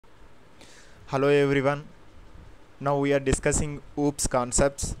Hello everyone. Now we are discussing OOPS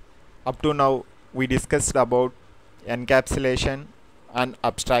concepts. Up to now we discussed about encapsulation and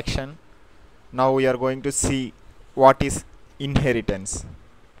abstraction. Now we are going to see what is inheritance.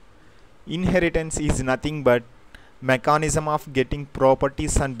 Inheritance is nothing but mechanism of getting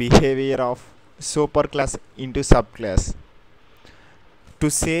properties and behavior of superclass into subclass.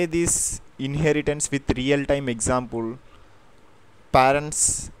 To say this inheritance with real time example,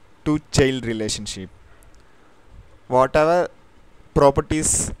 parents to child relationship. Whatever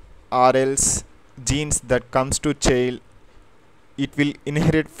properties or else genes that comes to child, it will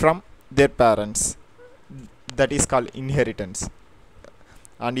inherit from their parents. That is called inheritance.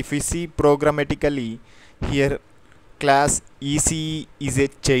 And if we see programmatically here, class ECE is a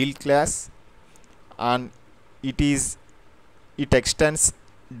child class, and it extends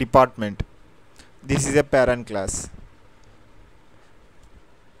department. This is a parent class.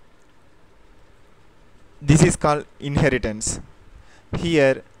 This is called inheritance.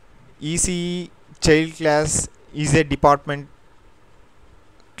 Here ECE child class is a department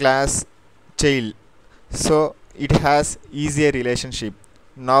class child, so it has easier relationship.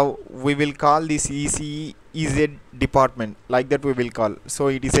 Now we will call this ECE is a department, like that we will call, so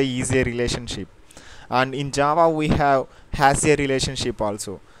it is a easier relationship. And in Java we have has a relationship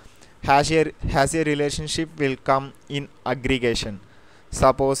also. Has a relationship will come in aggregation.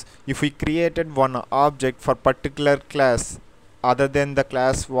 Suppose if we created one object for particular class other than the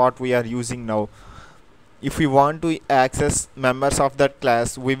class what we are using now, if we want to access members of that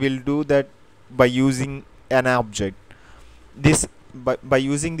class, we will do that by using an object. This by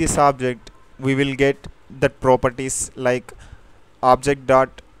using this object we will get that properties like object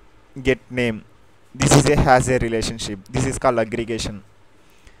dot get name. This is a has a relationship. This is called aggregation.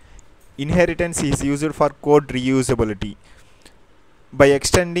 Inheritance is used for code reusability. By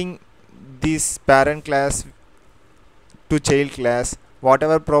extending this parent class to child class,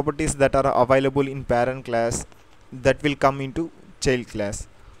 whatever properties that are available in parent class, that will come into child class.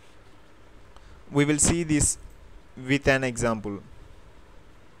 We will see this with an example.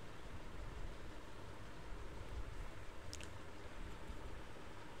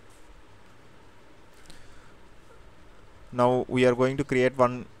 Now we are going to create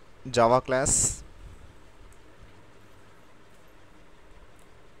one Java class.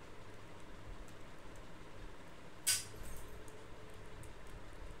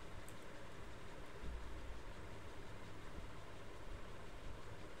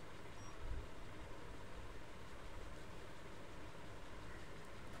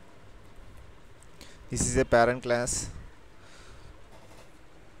 This is a parent class.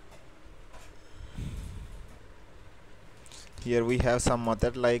 Here we have some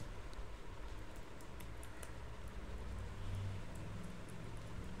method like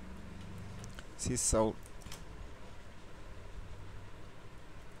sysout.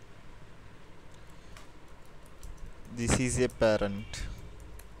 This is a parent.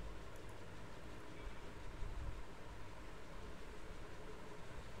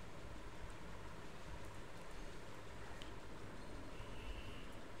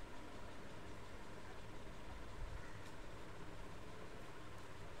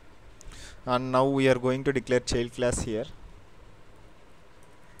 And now we are going to declare child class here.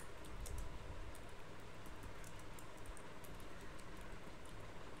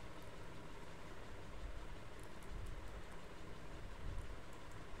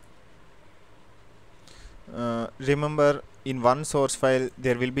 Remember, in one source file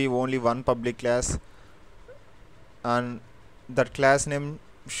there will be only one public class, and that class name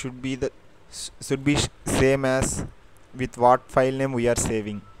should be same as with what file name we are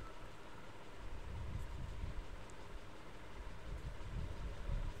saving.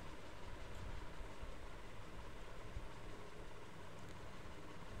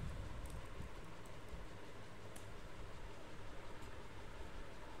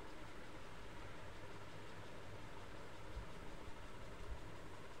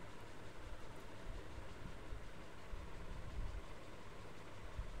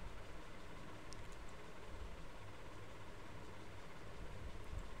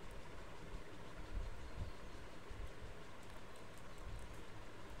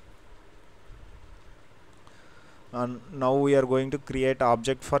 And now we are going to create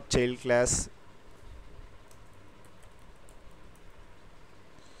object for child class.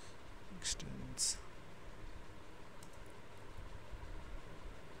 Extends.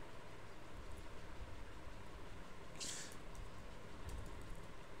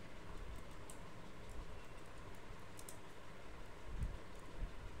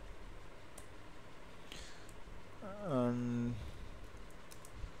 And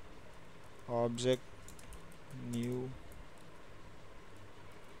object new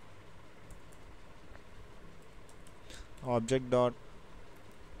object dot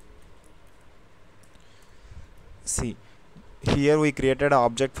see. Here we created an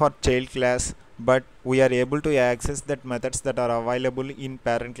object for child class, but we are able to access that methods that are available in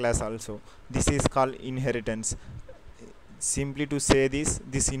parent class also. This is called inheritance. Simply to say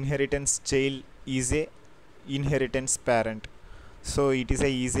this inheritance child is a inheritance parent. So it is a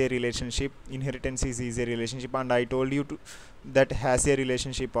easy relationship. Inheritance is easy relationship, and I told you to that has a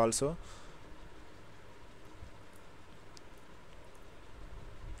relationship also.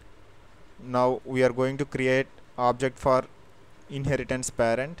 Now we are going to create object for inheritance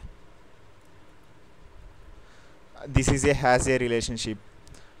parent. This is a has a relationship.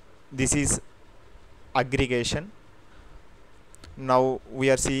 This is aggregation. Now we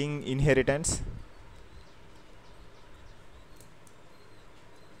are seeing inheritance.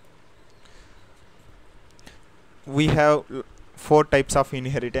 We have four types of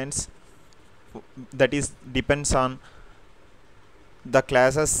inheritance, that is depends on the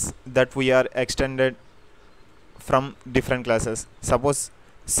classes that we are extended from different classes. Suppose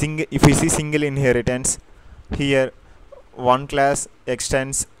if we see single inheritance, here one class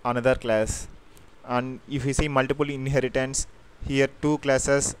extends another class, and if we see multiple inheritance, here two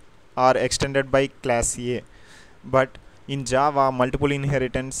classes are extended by class A. But in Java, multiple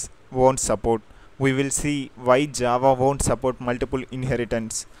inheritance won't support. We will see why Java won't support multiple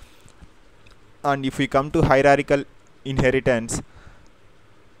inheritance. And if we come to hierarchical inheritance,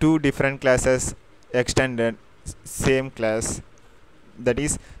 two different classes extended same class, that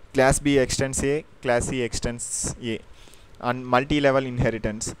is class B extends A, class C extends A. And multi-level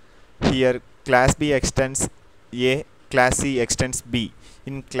inheritance, here class B extends A, class C extends B.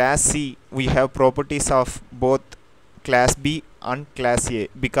 In class C we have properties of both class B and class A,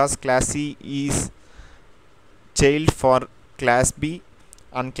 because class C is child for class B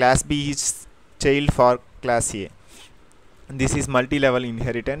and class B is child for class A. This is multi-level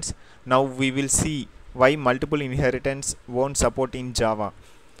inheritance. Now we will see why multiple inheritance won't support in Java.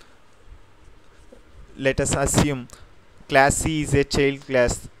 Let us assume class C is a child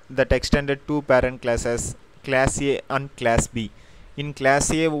class that extended two parent classes, class A and class B. In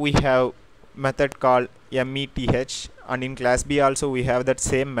class A we have method called meth, and in class B also we have that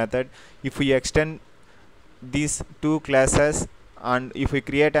same method. If we extend these two classes and if we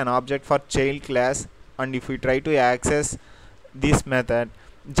create an object for child class, and if we try to access this method,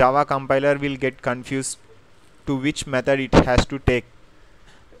 Java compiler will get confused to which method it has to take.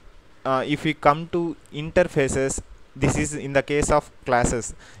 If we come to interfaces, this is in the case of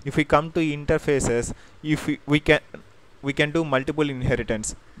classes. If we come to interfaces, if we can do multiple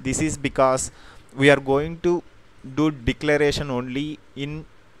inheritance. This is because we are going to do declaration only in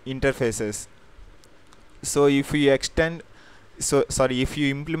interfaces. So if we extend, if you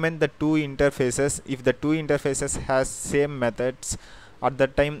implement the two interfaces, if the two interfaces has same methods, at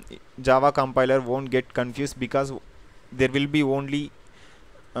that time Java compiler won't get confused, because there will be only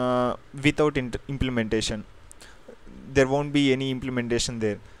without implementation, there won't be any implementation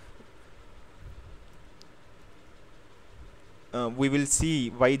there. We will see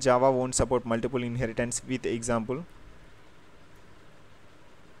why Java won't support multiple inheritance with example.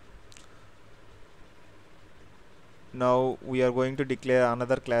 Now we are going to declare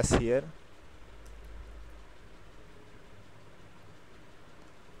another class here.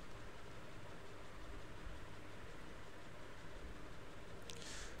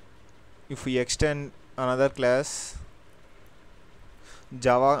 If we extend another class,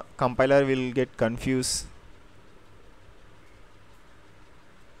 Java compiler will get confused.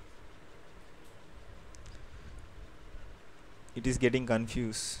 It is getting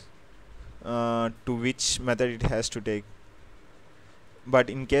confused to which method it has to take. But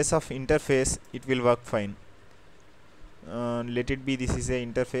in case of interface, it will work fine. Let it be this is a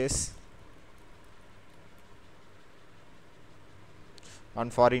interface,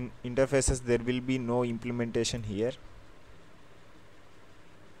 and for interfaces there will be no implementation here.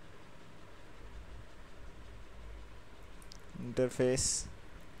 Interface,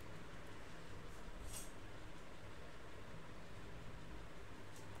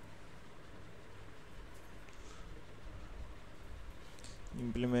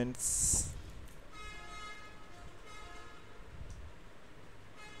 implements,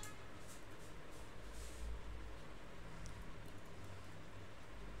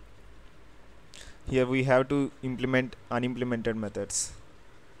 here we have to implement unimplemented methods.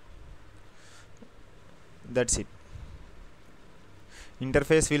 That's it.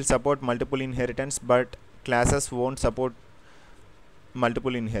 Interface will support multiple inheritance, but classes won't support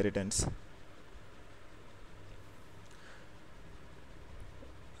multiple inheritance.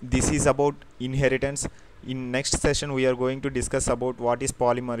 this is about inheritance. In next session we are going to discuss about what is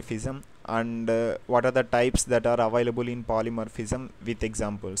polymorphism and what are the types that are available in polymorphism with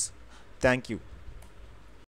examples. Thank you.